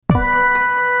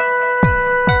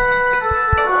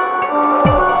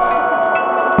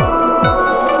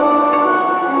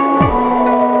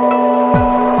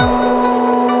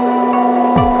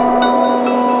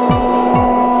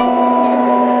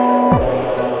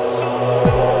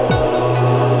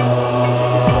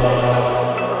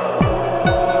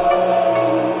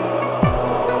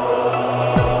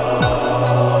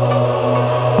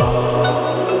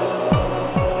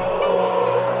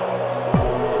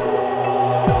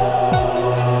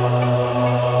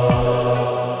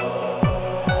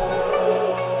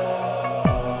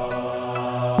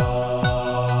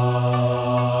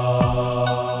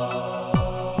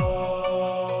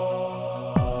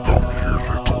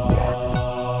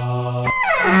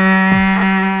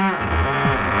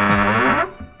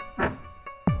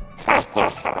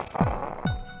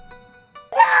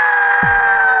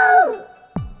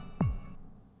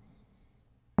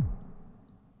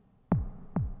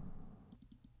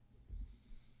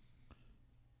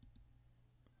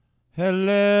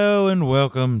Hello and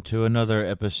welcome to another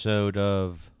episode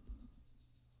of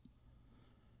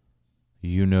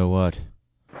You Know What?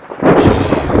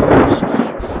 Tales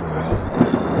from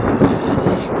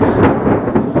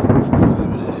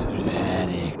the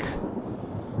attic.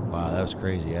 Wow, that was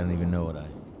crazy. I don't even know what I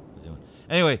was doing.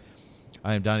 Anyway,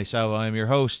 I am Donny Salvo. I am your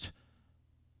host.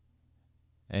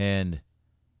 And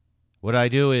what I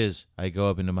do is I go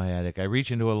up into my attic. I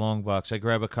reach into a long box. I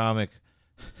grab a comic.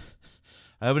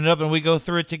 I open it up and we go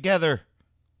through it together.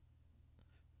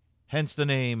 Hence the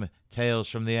name, Tales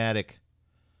from the Attic.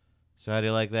 So how do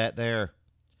you like that there?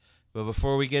 But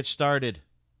before we get started,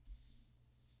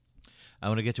 I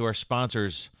want to get to our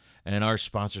sponsors. And our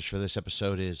sponsors for this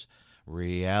episode is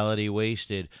Reality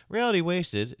Wasted. Reality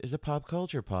Wasted is a pop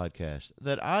culture podcast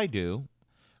that I do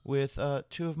with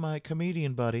two of my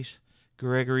comedian buddies,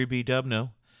 Gregory B.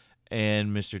 Dubno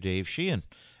and Mr. Dave Sheehan.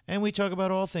 And we talk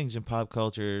about all things in pop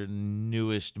culture,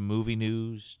 newest movie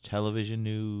news, television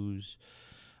news,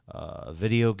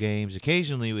 video games.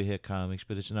 Occasionally we hit comics,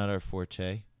 but it's not our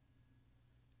forte,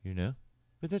 you know.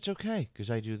 But that's okay, because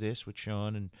I do this with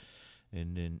Sean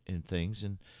and things.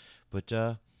 But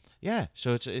yeah,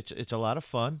 so it's a lot of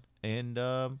fun, and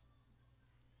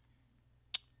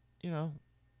you know,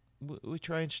 we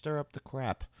try and stir up the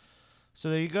crap. So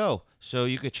there you go. So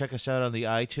you could check us out on the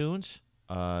iTunes.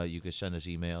 You could send us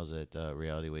emails at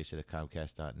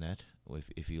realitywasted@comcast.net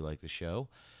if you like the show.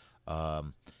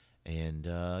 And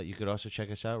you could also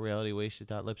check us out,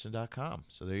 realitywasted.libsyn.com.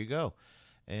 So there you go.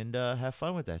 And have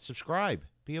fun with that. Subscribe.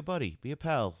 Be a buddy. Be a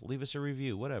pal. Leave us a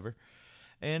review. Whatever.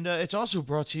 And it's also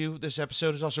brought to you, this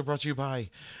episode is also brought to you by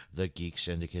the Geek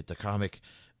Syndicate, the comic.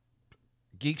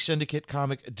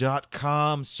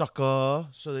 GeekSyndicateComic.com, sucker.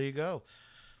 So there you go.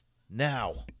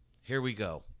 Now, here we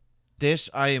go. This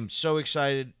I am so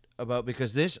excited about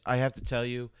because this, I have to tell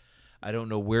you, I don't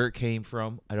know where it came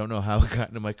from. I don't know how it got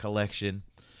into my collection.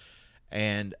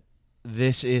 And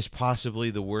this is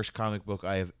possibly the worst comic book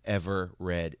I have ever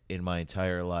read in my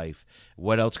entire life.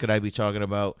 What else could I be talking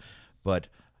about but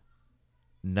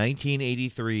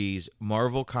 1983's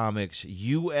Marvel Comics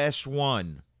US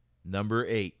 1, number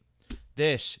 8.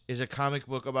 This is a comic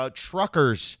book about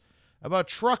truckers, about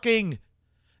trucking.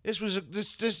 This was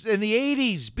this in the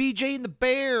 80s. BJ and the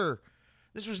Bear.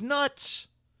 This was nuts.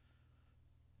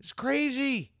 It's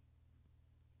crazy.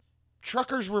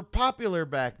 Truckers were popular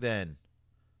back then.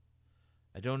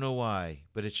 I don't know why,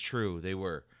 but it's true. They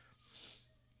were.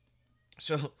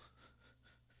 So,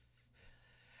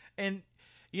 and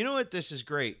you know what this is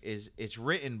great is it's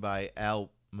written by Al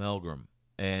Milgrom.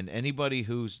 And anybody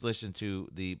who's listened to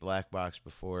the Black Box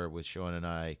before with Sean and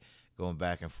I going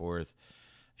back and forth,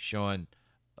 Sean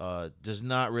does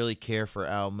not really care for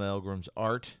Al Milgrom's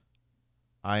art.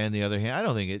 I, on the other hand, I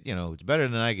don't think it's better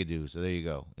than I could do. So there you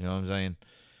go. You know what I'm saying?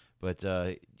 But,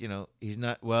 he's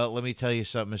not, well, let me tell you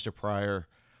something, Mr. Pryor.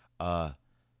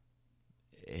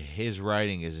 His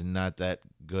writing is not that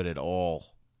good at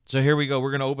all. So here we go. We're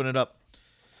going to open it up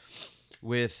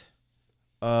with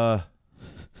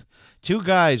two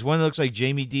guys. One looks like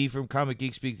Jamie D from Comic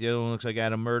Geek Speak. The other one looks like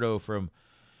Adam Murdo from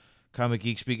Comic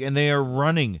Geek Speak. And they are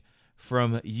running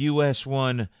from US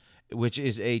 1, which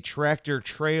is a tractor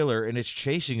trailer, and it's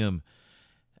chasing them.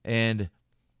 And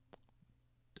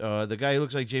the guy who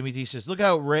looks like Jamie D says, look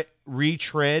out,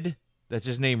 Retread. That's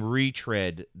his name,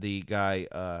 Retread, the guy,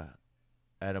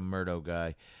 Adam Murdo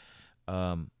guy.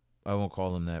 I won't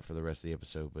call him that for the rest of the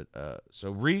episode. But so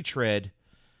Retread.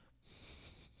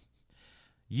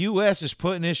 US is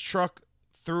putting his truck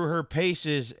through her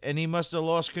paces, and he must have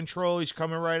lost control. He's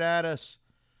coming right at us.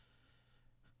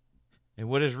 And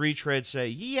what does Retread say?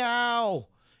 Yow!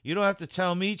 You don't have to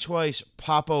tell me twice,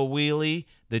 Poppa Wheelie.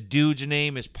 The dude's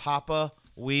name is Poppa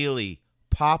Wheelie.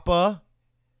 Poppa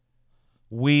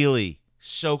Wheelie.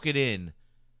 Soak it in.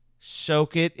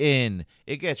 Soak it in.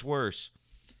 It gets worse.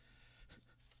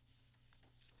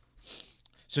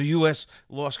 So US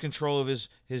lost control of his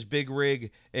big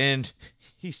rig, and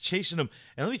he's chasing him.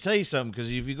 And let me tell you something, because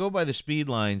if you go by the speed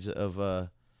lines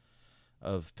of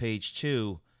page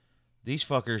 2, these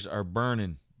fuckers are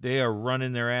burning. They are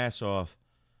running their ass off.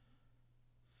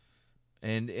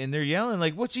 And they're yelling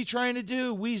like, what's he trying to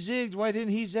do? We zigged. Why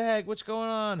didn't he zag? What's going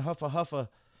on? Huffa, huffa.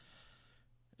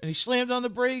 And he slammed on the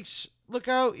brakes. Look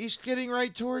out. He's getting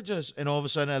right towards us. And all of a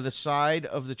sudden, out of the side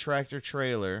of the tractor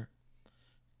trailer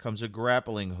comes a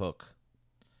grappling hook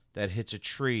that hits a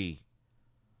tree.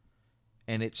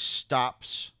 And it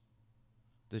stops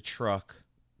the truck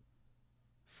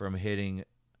from hitting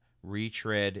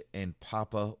Retread and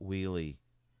Poppa Wheelie.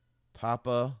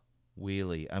 Poppa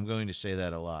Wheelie. I'm going to say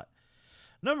that a lot.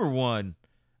 Number one,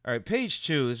 all right, page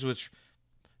 2, this is what's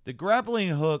the grappling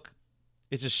hook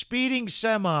It's a speeding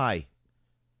semi,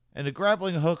 and the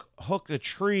grappling hook hooked a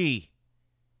tree.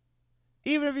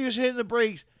 Even if he was hitting the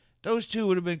brakes, those two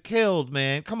would have been killed,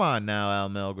 man. Come on now, Al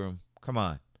Milgram. Come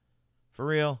on. For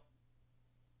real?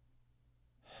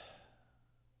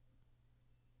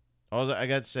 All I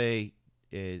got to say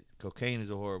is cocaine is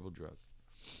a horrible drug.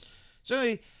 So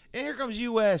and here comes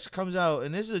U.S. comes out,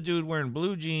 and this is a dude wearing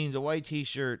blue jeans, a white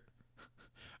T-shirt,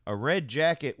 a red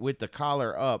jacket with the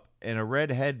collar up, and a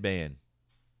red headband.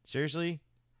 Seriously?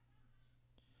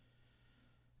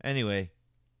 Anyway,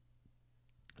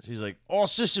 so he's like, all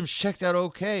systems checked out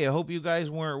okay. I hope you guys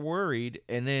weren't worried.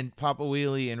 And then Papa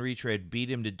Wheelie and Retread beat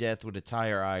him to death with a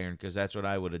tire iron because that's what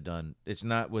I would have done. It's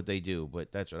not what they do,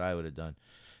 but that's what I would have done.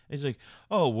 And he's like,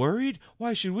 oh, worried?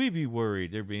 Why should we be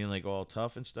worried? They're being like all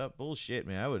tough and stuff. Bullshit,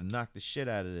 man. I would have knocked the shit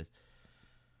out of this.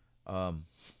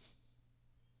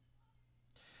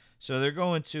 So they're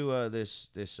going to this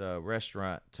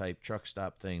restaurant type truck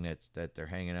stop thing that they're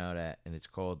hanging out at, and it's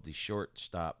called the Short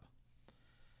Stop.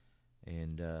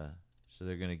 And so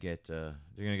they're gonna get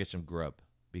some grub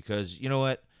because you know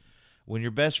what, when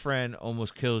your best friend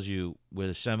almost kills you with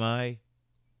a semi,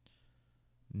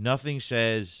 nothing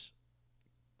says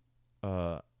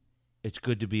it's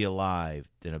good to be alive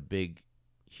than a big,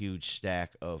 huge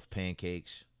stack of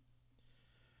pancakes.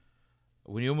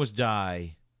 When you almost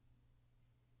die,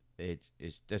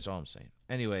 it's that's all I'm saying.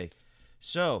 Anyway,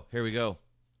 so here we go.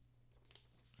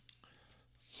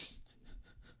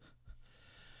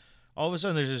 All of a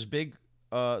sudden, there's this big.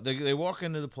 They walk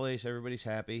into the place. Everybody's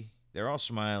happy. They're all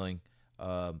smiling.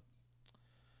 Papa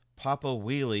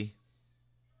Wheelie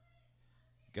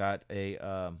got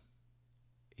a.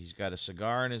 He's got a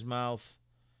cigar in his mouth.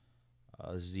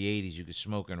 This is the '80s. You could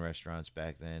smoke in restaurants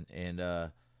back then,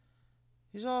 and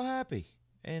he's all happy.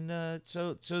 And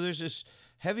so there's this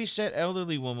heavy-set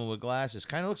elderly woman with glasses.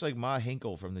 Kind of looks like Ma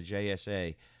Hinkle from the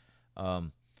JSA.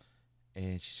 And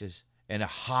she says. And a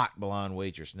hot blonde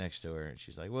waitress next to her. And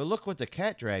she's like, well, look what the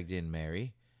cat dragged in,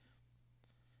 Mary.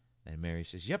 And Mary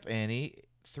says, yep, Annie,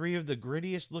 3 of the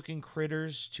grittiest looking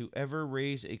critters to ever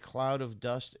raise a cloud of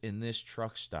dust in this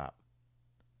truck stop.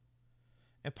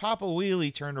 And Papa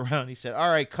Wheelie turned around and he said,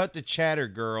 all right, cut the chatter,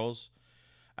 girls.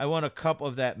 I want a cup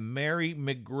of that Mary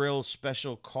McGrill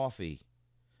special coffee.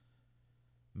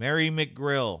 Mary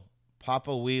McGrill,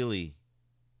 Papa Wheelie,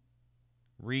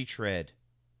 Retread.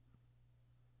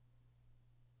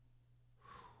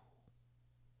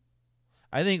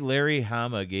 I think Larry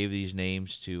Hama gave these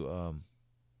names to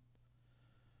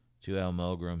Al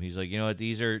Milgram. He's like, you know what?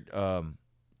 These are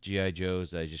G.I.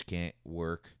 Joes that I just can't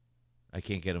work. I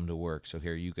can't get them to work. So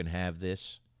here, you can have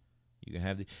this. You can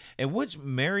have the. And what's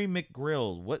Mary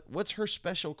McGrill? What's her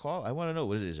special call? I want to know.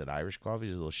 What is it? Is it Irish coffee?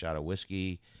 Is it a little shot of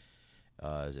whiskey?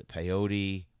 Is it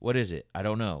peyote? What is it? I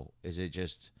don't know. Is it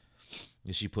just?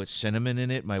 Does she put cinnamon in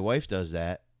it? My wife does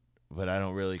that, but I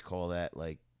don't really call that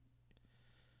like.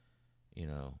 You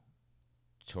know,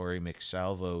 Tori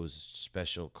McSalvo's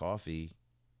special coffee.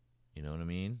 You know what I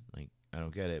mean? Like, I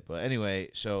don't get it. But anyway,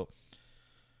 so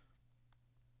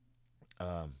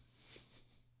I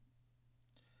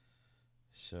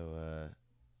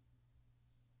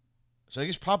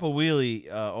guess Papa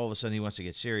Wheelie, all of a sudden he wants to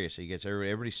get serious. He gets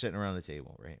everybody sitting around the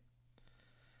table, right?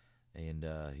 And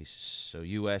so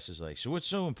U.S. is like, so what's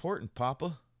so important,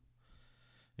 Papa?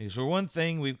 He goes, for one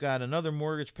thing, we've got another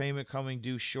mortgage payment coming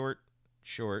due short,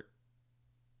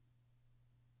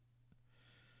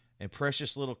 and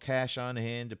precious little cash on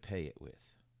hand to pay it with.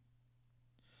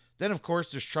 Then, of course,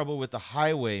 there's trouble with the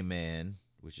highwayman,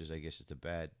 which is, I guess, it's the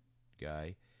bad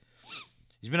guy.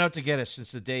 He's been out to get us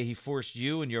since the day he forced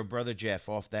you and your brother Jeff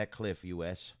off that cliff,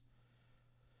 U.S.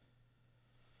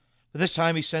 But this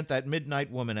time he sent that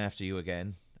midnight woman after you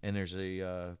again, and there's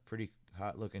a pretty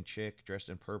hot-looking chick dressed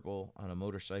in purple on a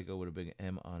motorcycle with a big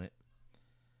M on it.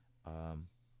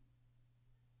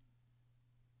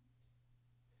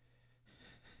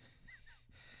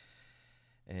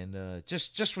 And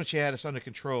just when she had us under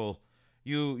control,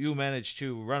 you managed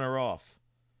to run her off.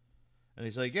 And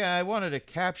he's like, yeah, I wanted to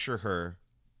capture her,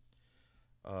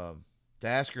 to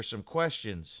ask her some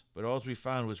questions, but all we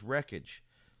found was wreckage.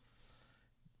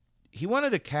 He wanted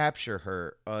to capture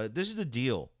her. This is the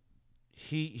deal.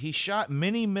 He shot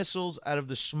mini missiles out of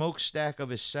the smokestack of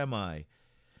his semi.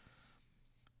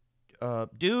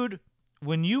 Dude,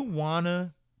 when you want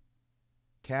to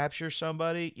capture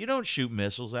somebody, you don't shoot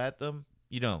missiles at them.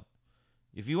 You don't.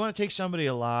 If you want to take somebody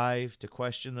alive to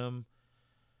question them,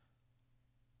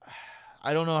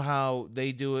 I don't know how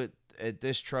they do it at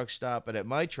this truck stop, but at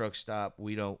my truck stop,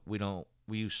 we use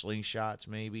slingshots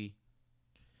maybe.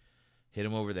 Hit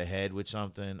them over the head with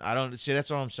something. I don't see.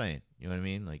 That's all I'm saying. You know what I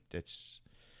mean? Like that's.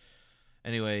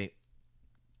 Anyway,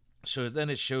 so then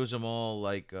it shows them all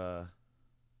like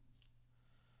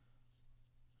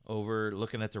over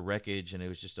looking at the wreckage, and it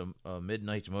was just a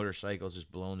Midnight's motorcycle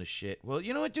just blowing to shit. Well,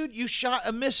 you know what, dude? You shot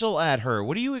a missile at her.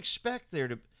 What do you expect there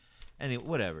to? Anyway,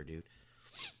 whatever, dude.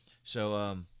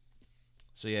 So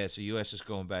so U.S. is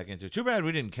going back into. Too bad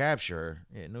we didn't capture her.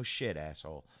 Yeah, no shit,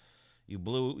 asshole. You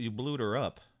blew her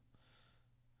up.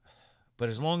 But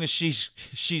as long as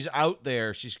she's out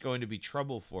there, she's going to be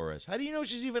trouble for us. How do you know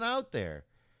she's even out there?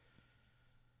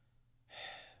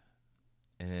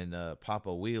 And then Papa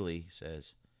Wheelie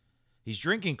says he's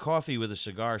drinking coffee with a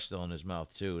cigar still in his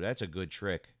mouth too. That's a good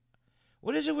trick.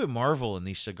 What is it with Marvel and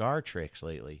these cigar tricks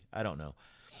lately? I don't know.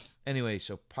 Anyway,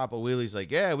 so Papa Wheelie's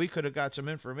like, yeah, we could have got some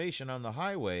information on the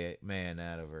highway man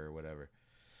out of her or whatever.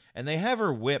 And they have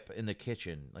her whip in the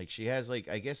kitchen. Like she has like,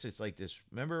 I guess it's like this.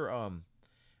 Remember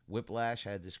Whiplash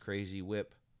had this crazy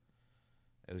whip.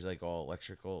 It was like all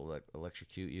electrical, like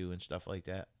electrocute you and stuff like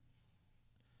that.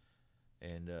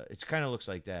 And it kind of looks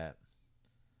like that.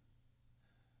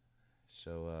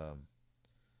 So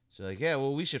like, yeah,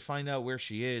 well, we should find out where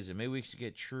she is, and maybe we should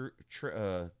get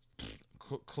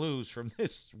clues from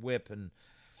this whip. And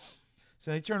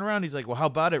so they turn around. He's like, well, how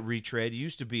about it, Retread? You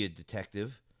used to be a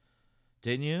detective,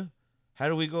 didn't you? How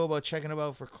do we go about checking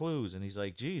about for clues? And he's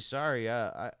like, gee, sorry,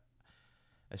 as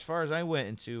far as I went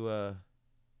into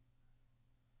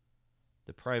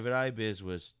the private eye biz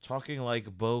was talking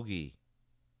like Bogey,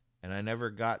 and I never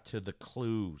got to the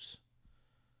clues.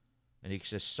 And he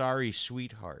says, sorry,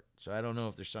 sweetheart. So I don't know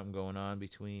if there's something going on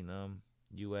between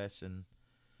U.S. and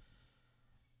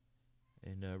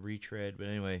Retread. But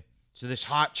anyway, so this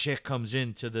hot chick comes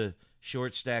into the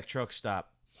short stack truck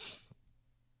stop.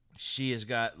 She has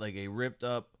got like a ripped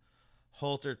up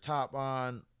halter top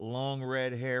on, long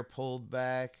red hair pulled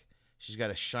back. She's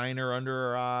got a shiner under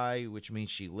her eye, which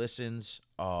means she listens.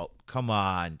 Oh, come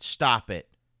on. Stop it.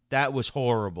 That was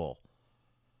horrible.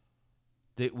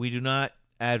 We do not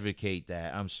advocate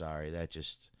that. I'm sorry. That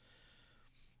just...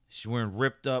 She's wearing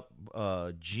ripped up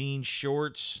jean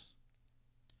shorts.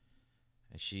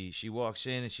 And she walks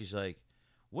in and she's like,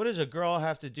 what does a girl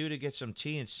have to do to get some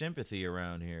tea and sympathy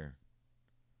around here?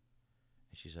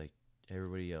 And she's like,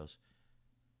 everybody yells,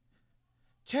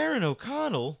 Taryn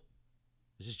O'Connell?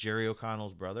 Is this Jerry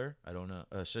O'Connell's brother? I don't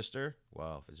know. Sister?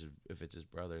 Well, if it's his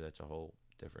brother, that's a whole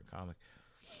different comic.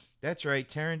 That's right.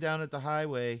 Taryn down at the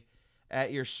highway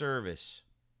at your service.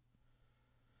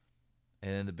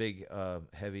 And then the big,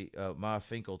 heavy Ma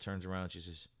Finkel turns around and she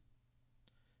says,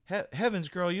 heavens,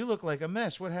 girl, you look like a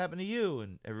mess. What happened to you?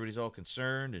 And everybody's all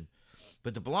concerned.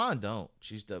 But the blonde don't.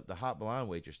 She's the hot blonde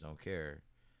waitress don't care.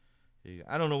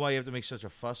 I don't know why you have to make such a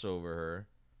fuss over her.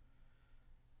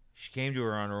 She came to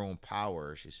her on her own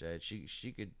power, she said. She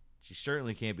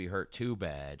certainly can't be hurt too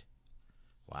bad.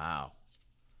 Wow.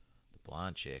 The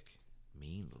blonde chick.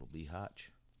 Mean little biatch.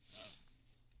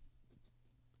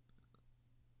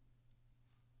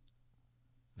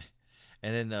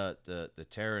 And then the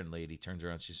Terran lady turns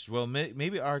around and she says, well,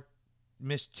 maybe our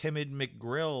Miss Timid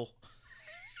McGrill.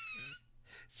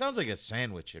 Sounds like a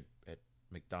sandwich at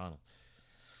McDonald's.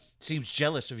 Seems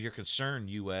jealous of your concern,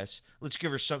 U.S. Let's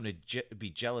give her something to be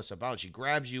jealous about. She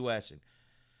grabs U.S. and,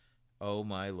 oh,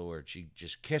 my Lord, she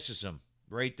just kisses him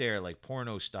right there like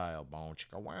porno style. Bow,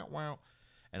 chicka, wow, wow.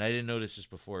 And I didn't notice this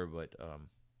before, but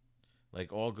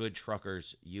like all good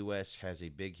truckers, U.S. has a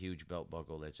big, huge belt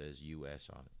buckle that says U.S.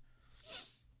 on it.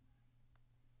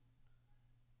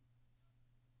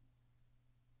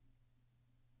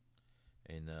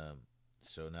 And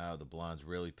so now the blonde's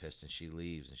really pissed, and she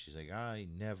leaves, and she's like, I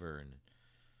never.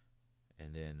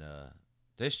 And then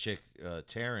this chick,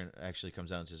 Taryn, actually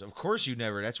comes out and says, of course you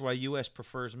never. That's why U.S.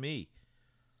 prefers me.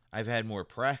 I've had more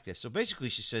practice. So basically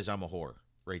she says I'm a whore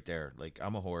right there. Like,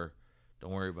 I'm a whore.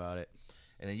 Don't worry about it.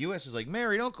 And then U.S. is like,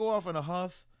 Mary, don't go off in a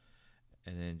huff.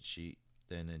 And then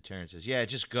then Taryn says, yeah,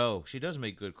 just go. She does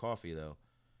make good coffee, though.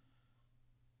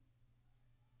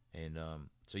 And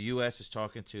so U.S. is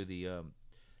talking to the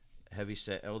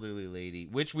heavyset elderly lady,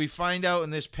 which we find out in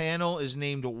this panel is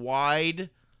named Wide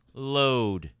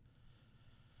Load.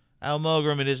 Al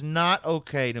Milgram, it is not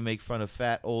okay to make fun of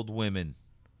fat old women.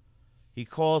 He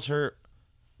calls her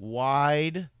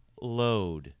Wide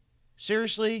Load.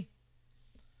 Seriously?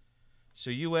 So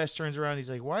U.S. turns around and he's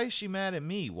like, why is she mad at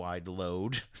me, Wide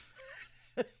Load?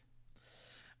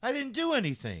 I didn't do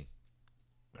anything.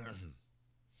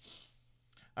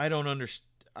 I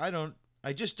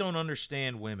just don't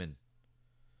understand women.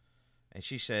 And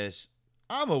she says,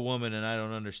 I'm a woman and I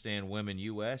don't understand women,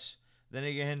 U.S. Then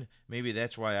again, maybe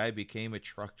that's why I became a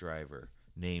truck driver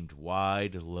named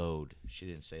Wide Load. She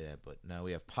didn't say that, but now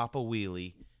we have Papa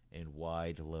Wheelie and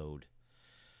Wide Load.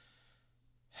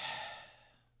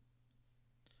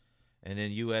 And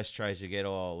then US tries to get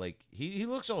all like he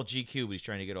looks all GQ, but he's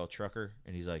trying to get all trucker,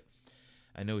 and he's like,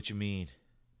 I know what you mean.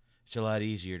 It's a lot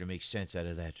easier to make sense out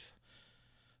of that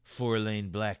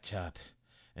 4-lane blacktop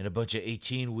and a bunch of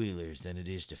 18-wheelers than it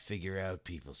is to figure out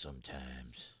people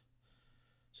sometimes.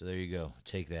 So there you go.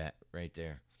 Take that right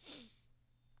there.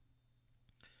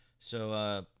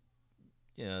 So,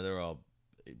 they're all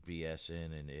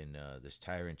BSing, and this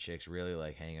tyrant chick's really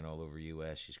like hanging all over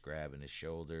US. She's grabbing his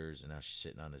shoulders, and now she's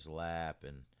sitting on his lap,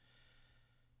 and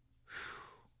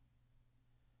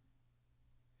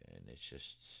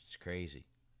it's crazy.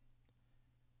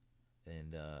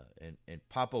 And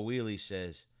Papa Wheelie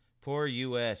says, "Poor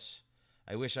US.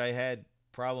 I wish I had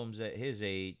problems at his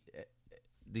age.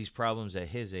 These problems at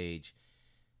his age,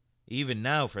 even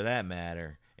now for that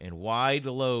matter." And Wide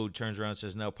Load turns around and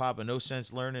says, "No, Papa, no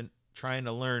sense trying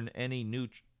to learn any new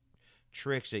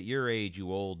tricks at your age,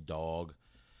 you old dog."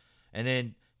 And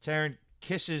then Taryn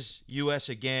kisses US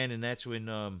again, and that's when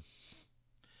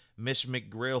Miss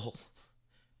McGrill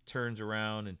turns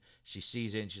around and she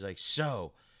sees it, and she's like,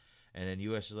 "So." And then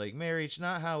US is like, "Mary, it's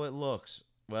not how it looks."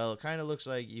 "Well, it kind of looks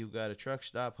like you got a truck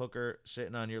stop hooker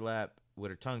sitting on your lap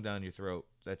with her tongue down your throat.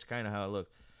 That's kind of how it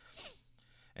looks."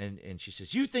 And she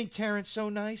says, "You think Taryn's so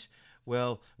nice?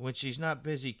 Well, when she's not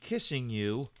busy kissing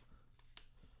you,"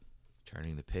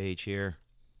 turning the page here,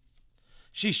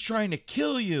 "she's trying to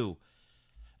kill you."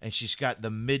 And she's got the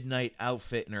midnight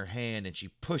outfit in her hand, and she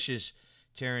pushes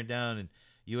Taryn down, and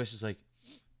US is like,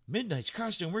 "Midnight's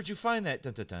costume, where'd you find that?"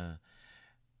 Dun, dun, dun.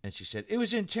 And she said, "It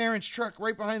was in Taryn's truck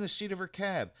right behind the seat of her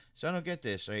cab." So I don't get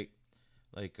this, right?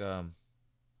 Like,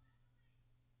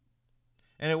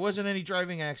 and it wasn't any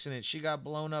driving accident. She got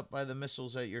blown up by the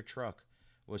missiles at your truck.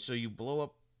 Well, so you blow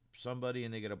up somebody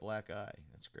and they get a black eye.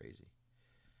 That's crazy.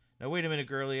 Now, wait a minute,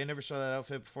 girlie. I never saw that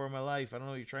outfit before in my life. I don't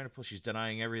know what you're trying to pull. She's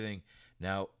denying everything.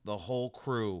 Now, the whole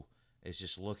crew is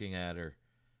just looking at her,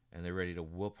 and they're ready to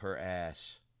whoop her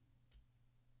ass.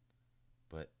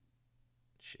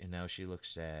 And now she looks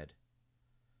sad.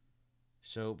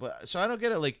 So I don't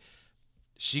get it. Like,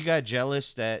 she got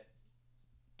jealous that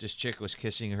this chick was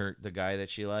kissing the guy that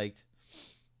she liked.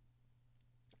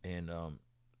 And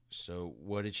so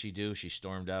what did she do? She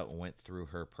stormed out and went through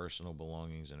her personal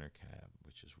belongings in her cab,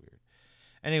 which is weird.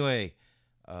 Anyway,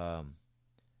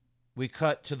 we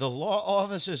cut to the law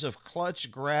offices of Clutch,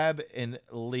 Grab, and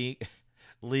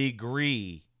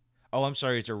Legree. Oh, I'm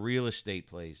sorry. It's a real estate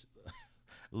place.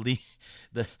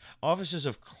 The offices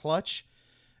of Clutch,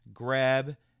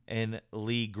 Grab, and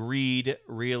Legree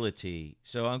Realty.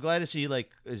 So I'm glad to see,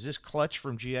 like, is this Clutch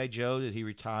from G.I. Joe? Did he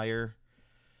retire?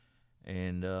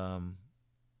 And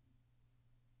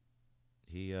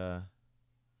he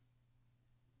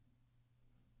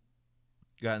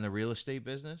got in the real estate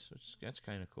business, which that's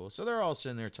kind of cool. So they're all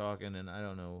sitting there talking, and I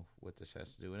don't know what this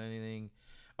has to do with anything.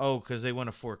 Oh, because they want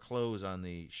to foreclose on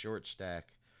the short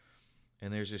stack.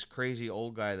 And there's this crazy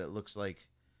old guy that looks like,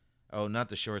 oh, not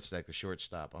the short stack, the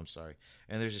shortstop, I'm sorry.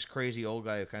 And there's this crazy old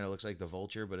guy who kind of looks like the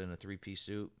Vulture, but in a three-piece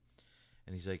suit.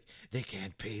 And he's like, "They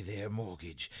can't pay their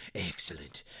mortgage.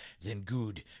 Excellent. Then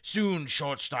good. Soon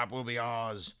shortstop will be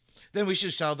ours. Then we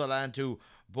should sell the land to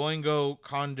Boingo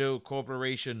Condo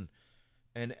Corporation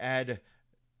and add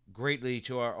greatly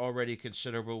to our already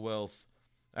considerable wealth.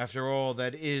 After all,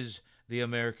 that is the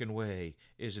American way,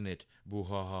 isn't it? Boo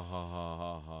ha ha ha ha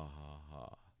ha ha ha."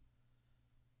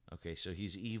 Okay, so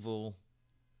he's evil.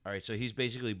 All right, so he's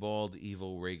basically bald,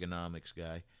 evil Reaganomics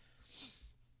guy.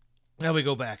 Now we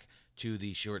go back to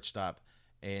the shortstop,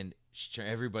 and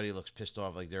everybody looks pissed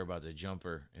off, like they're about to jump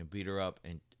her and beat her up.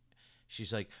 And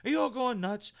she's like, "Are you all going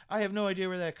nuts? I have no idea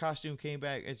where that costume came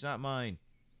back. It's not mine.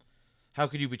 How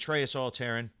could you betray us all,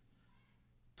 Taryn?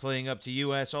 Playing up to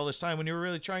US all this time when you were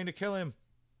really trying to kill him.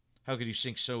 How could you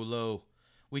sink so low?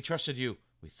 We trusted you.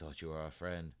 We thought you were our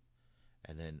friend."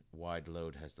 And then Wide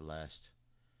Load has the last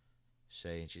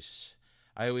say, and she says,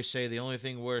 "I always say the only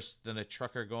thing worse than a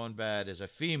trucker gone bad is a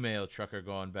female trucker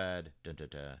gone bad." Dun, dun,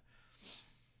 dun.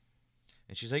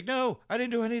 And she's like, "No, I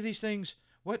didn't do any of these things.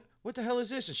 What the hell is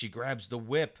this?" And she grabs the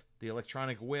whip, the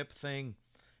electronic whip thing,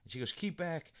 and she goes, "Keep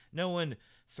back. No one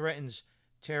threatens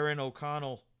Taryn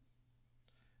O'Connell.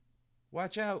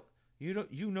 Watch out.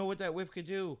 You know what that whip could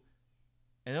do."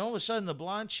 And all of a sudden, the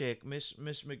blonde chick, Miss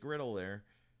McGriddle there,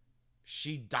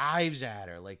 she dives at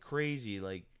her like crazy,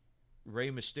 like Rey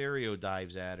Mysterio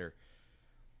dives at her.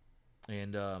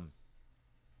 And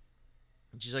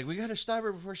she's like, "We got to stop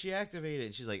her before she activated."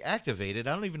 And she's like, "Activated?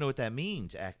 I don't even know what that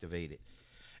means, activated."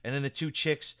 And then the two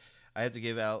chicks, I have to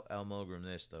give Al Milgram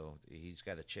this, though. He's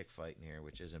got a chick fight in here,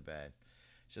 which isn't bad.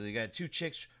 So they got two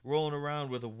chicks rolling around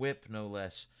with a whip, no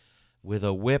less. with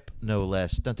a whip, no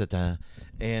less. Dun, dun, dun.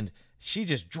 And she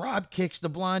just drop kicks the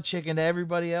blonde chick into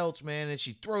everybody else, man. And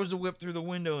she throws the whip through the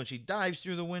window and she dives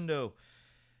through the window.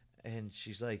 And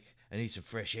she's like, I need some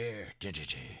fresh air. Dun, dun,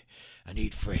 dun. I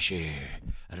need fresh air.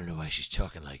 I don't know why she's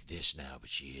talking like this now, but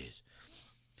she is.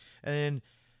 And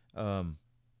then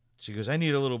she goes, I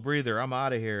need a little breather. I'm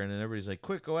out of here. And then everybody's like,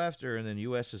 quick, go after her. And then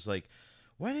US is like,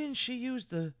 why didn't she use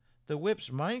the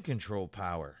whip's mind control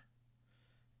power?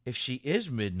 If she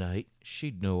is Midnight,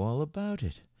 she'd know all about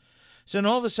it. So then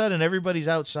all of a sudden, everybody's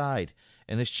outside.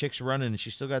 And this chick's running, and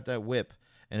she's still got that whip.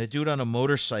 And a dude on a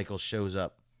motorcycle shows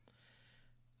up.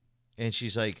 And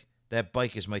she's like, that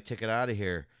bike is my ticket out of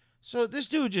here. So this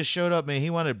dude just showed up, man. He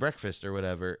wanted breakfast or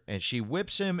whatever. And she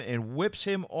whips him and whips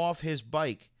him off his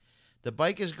bike. The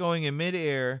bike is going in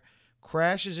midair,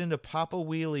 crashes into Poppa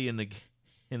Wheelie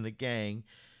in the gang.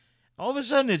 All of a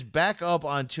sudden, it's back up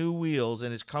on two wheels,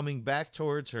 and it's coming back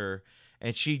towards her.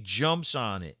 And she jumps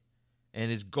on it,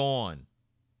 and it's gone.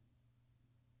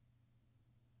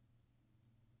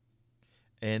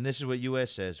 And this is what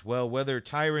US says. Well, whether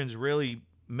Tyron's really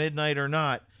Midnight or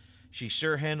not, she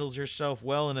sure handles herself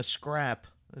well in a scrap.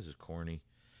 This is corny.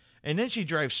 And then she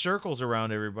drives circles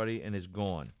around everybody and is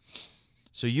gone.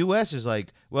 So US is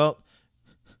like, well,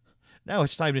 now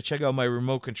it's time to check out my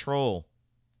remote control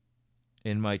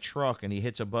in my truck. And he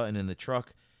hits a button in the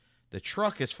truck. The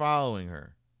truck is following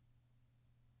her.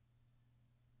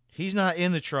 He's not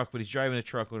in the truck, but he's driving the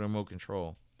truck with a remote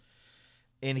control.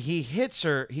 And he hits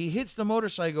her. He hits the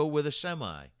motorcycle with a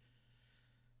semi.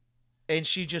 And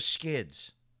she just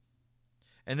skids.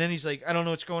 And then he's like, I don't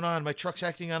know what's going on. My truck's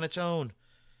acting on its own.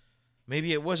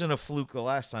 Maybe it wasn't a fluke the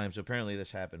last time, so apparently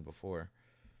this happened before.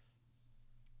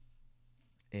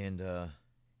 And,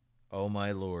 oh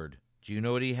my Lord. Do you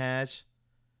know what he has?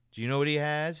 Do you know what he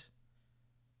has?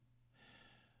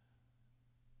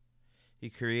 He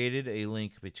created a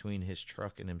link between his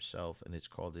truck and himself, and it's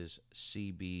called his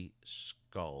CB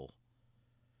skull.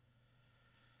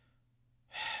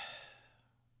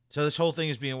 So this whole thing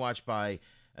is being watched by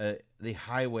the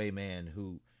highwayman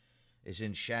who is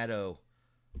in shadow,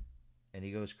 and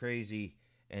he goes crazy,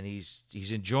 and he's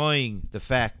enjoying the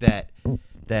fact that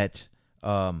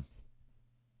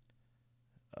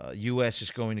US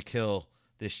is going to kill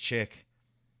this chick,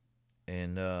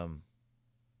 and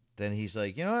then he's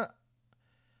like, you know what?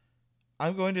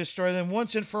 I'm going to destroy them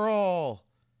once and for all.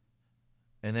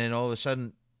 And then all of a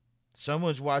sudden,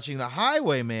 someone's watching the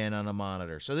highwayman on a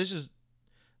monitor. So this is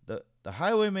the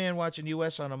highwayman watching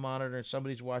US on a monitor, and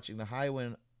somebody's watching the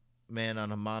highwayman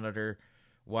on a monitor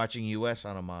watching US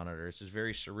on a monitor. This is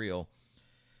very surreal.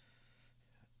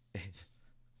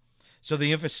 So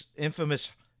the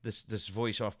infamous this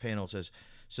voice off panel says,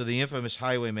 so the infamous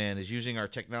highwayman is using our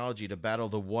technology to battle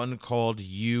the one called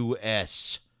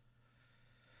US.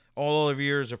 All of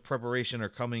years of preparation are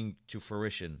coming to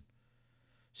fruition.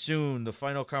 Soon, the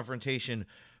final confrontation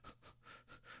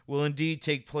will indeed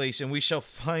take place, and we shall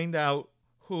find out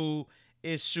who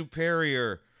is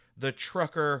superior, the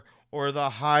trucker or the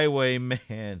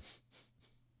highwayman.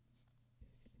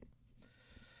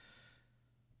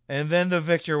 And then the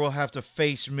victor will have to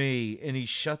face me. And he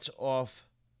shuts off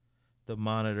the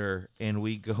monitor, and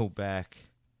we go back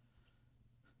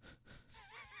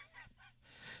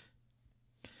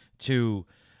to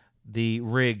the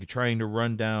rig trying to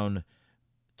run down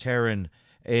Taryn.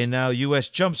 And now US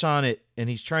jumps on it, and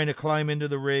he's trying to climb into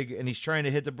the rig, and he's trying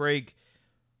to hit the brake,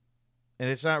 and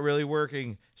it's not really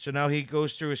working. So now he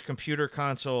goes through his computer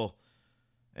console,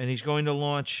 and he's going to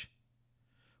launch.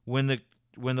 When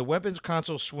the weapons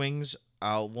console swings,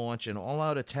 I'll launch an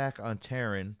all-out attack on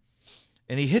Taryn.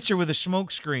 And he hits her with a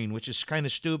smoke screen, which is kind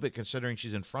of stupid considering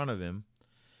she's in front of him.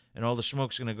 And all the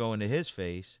smoke's going to go into his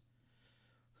face.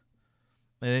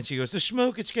 And then she goes, the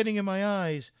smoke, it's getting in my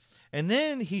eyes. And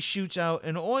then he shoots out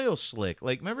an oil slick.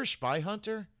 Like, remember Spy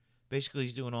Hunter? Basically,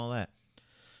 he's doing all that.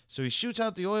 So he shoots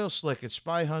out the oil slick at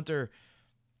Spy Hunter.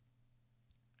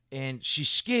 And she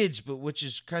skids, but which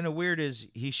is kind of weird is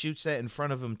he shoots that in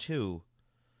front of him, too.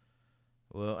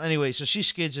 Well, anyway, so she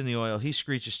skids in the oil. He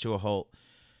screeches to a halt.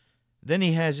 Then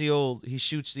he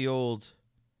shoots the old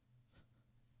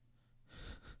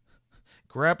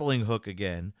grappling hook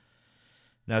again.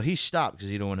 Now, he stopped because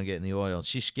he don't want to get in the oil.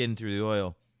 She's skidding through the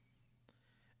oil.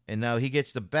 And now he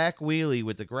gets the back wheelie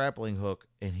with the grappling hook,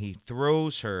 and he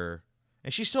throws her.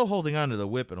 And she's still holding on to the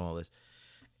whip and all this.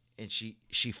 And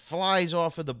she flies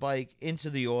off of the bike into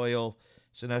the oil.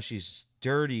 So now she's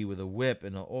dirty with a whip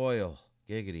and the oil.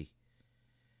 Giggity.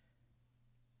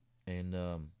 And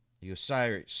he goes,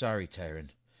 sorry, Tyron.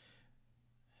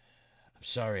 I'm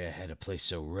sorry I had to play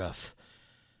so rough.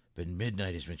 But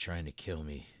Midnight has been trying to kill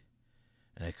me.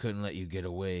 and I couldn't let you get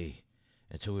away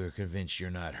until we were convinced you're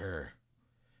not her.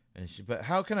 And she, but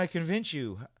how can I convince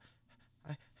you?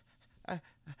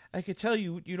 I could tell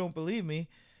you don't believe me.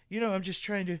 I'm just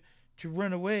trying to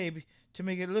run away to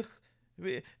make it look.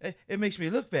 It makes me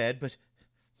look bad, but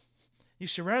you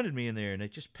surrounded me in there, and I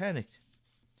just panicked.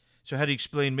 So how do you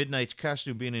explain Midnight's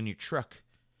costume being in your truck?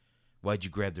 Why'd you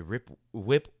grab the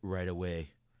whip right away?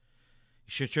 You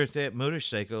should treat that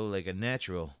motorcycle like a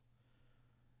natural.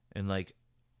 And like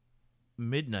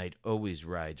Midnight always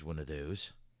rides one of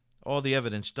those. All the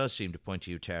evidence does seem to point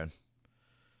to you, Taryn.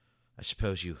 I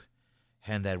suppose you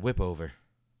hand that whip over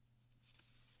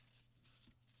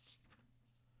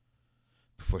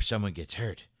before someone gets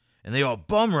hurt. And they all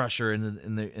bum rush her,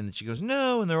 and she goes,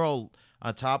 no, and they're all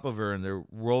on top of her, and they're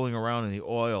rolling around in the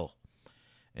oil.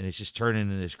 And it's just turning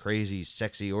into this crazy,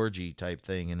 sexy orgy type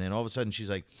thing. And then all of a sudden she's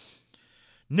like,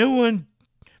 no one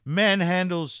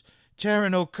manhandles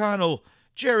Taryn O'Connell,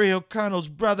 Jerry O'Connell's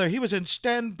brother. He was in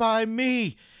Stand By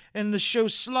Me and the show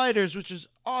Sliders, which was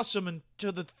awesome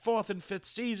until the 4th and 5th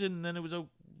season. And then it was a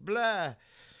blah.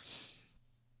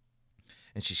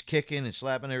 And she's kicking and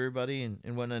slapping everybody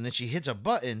and whatnot. And then she hits a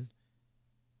button,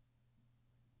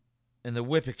 and the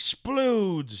whip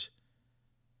explodes.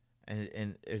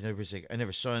 And everybody's like, I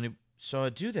never saw her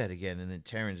do that again. And then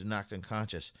Taryn's knocked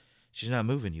unconscious. She's not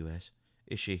moving, U.S.,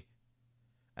 is she?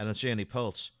 I don't see any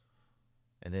pulse.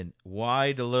 And then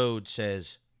Y Deload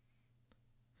says,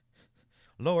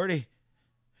 Lordy,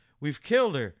 we've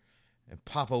killed her. And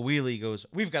Papa Wheelie goes,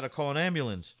 we've got to call an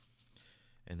ambulance.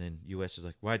 And then U.S. is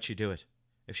like, why'd she do it?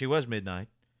 If she was Midnight,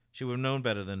 she would have known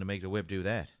better than to make the whip do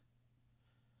that.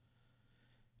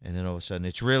 And then all of a sudden,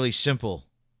 it's really simple.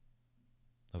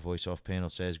 A voice off panel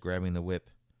says, grabbing the whip.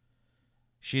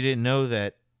 She didn't know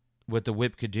that what the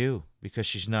whip could do because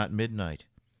she's not Midnight.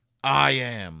 I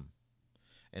am.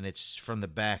 And it's from the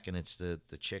back, and it's the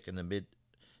chick in the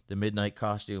Midnight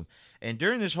costume. And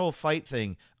during this whole fight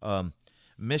thing,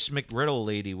 Miss McRiddle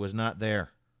lady was not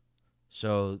there.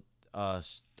 So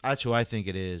that's who I think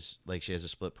it is. Like she has a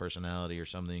split personality or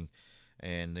something.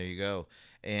 And there you go.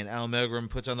 And Al Milgram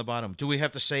puts on the bottom, do we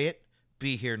have to say it?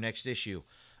 Be here next issue.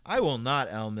 I will not,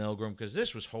 Al Milgram, because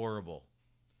this was horrible.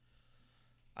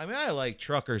 I mean, I like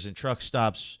truckers and truck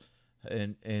stops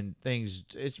and things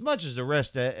as much as the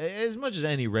rest, as much as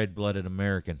any red-blooded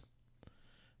American.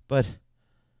 But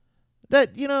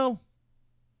that,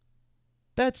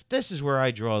 this is where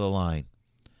I draw the line.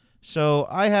 So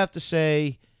I have to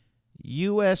say,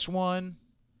 US one,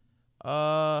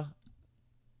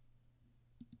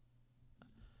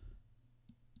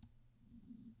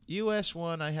 US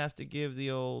one, I have to give the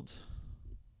old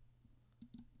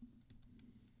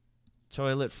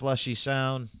toilet flushy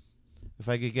sound, if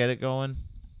I could get it going.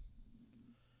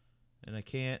 And I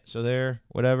can't, so there,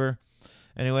 whatever.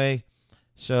 Anyway,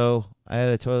 so I had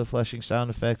a toilet flushing sound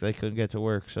effect that I couldn't get to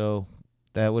work, so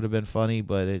that would have been funny,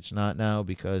 but it's not now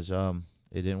because it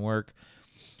didn't work.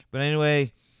 But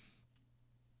anyway,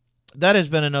 that has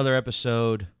been another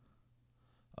episode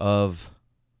of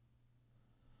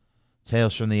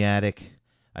Tales from the Attic.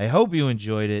 I hope you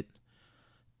enjoyed it.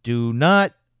 Do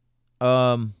not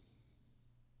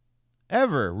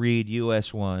ever read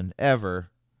US 1. Ever.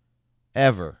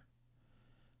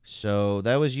 So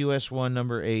that was US 1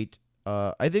 number 8.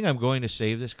 I think I'm going to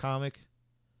save this comic.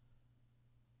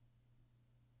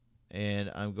 And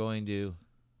I'm going to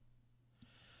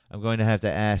have to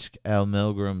ask Al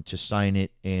Milgram to sign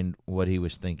it and what he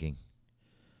was thinking.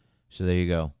 So there you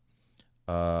go.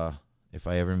 If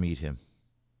I ever meet him.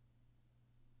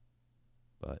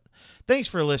 But thanks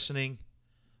for listening.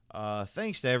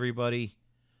 Thanks to everybody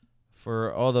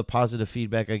for all the positive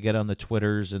feedback I get on the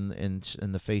Twitters and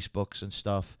the Facebooks and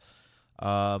stuff.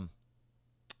 Thank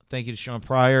you to Sean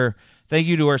Pryor. Thank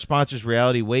you to our sponsors,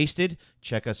 Reality Wasted.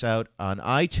 Check us out on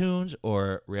iTunes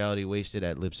or realitywasted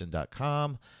at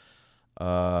Libsyn.com.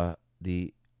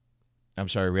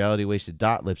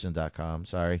 realitywasted.libsyn.com,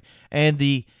 sorry. And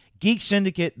the Geek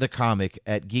Syndicate, the comic,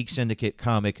 at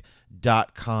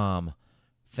geeksyndicatecomic.com.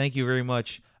 Thank you very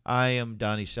much. I am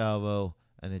Donny Salvo,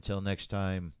 and until next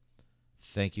time,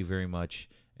 thank you very much.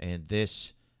 And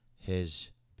this has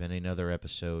been another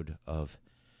episode of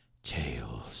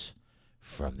Tales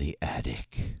from the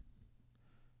Attic.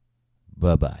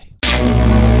 Bye-bye.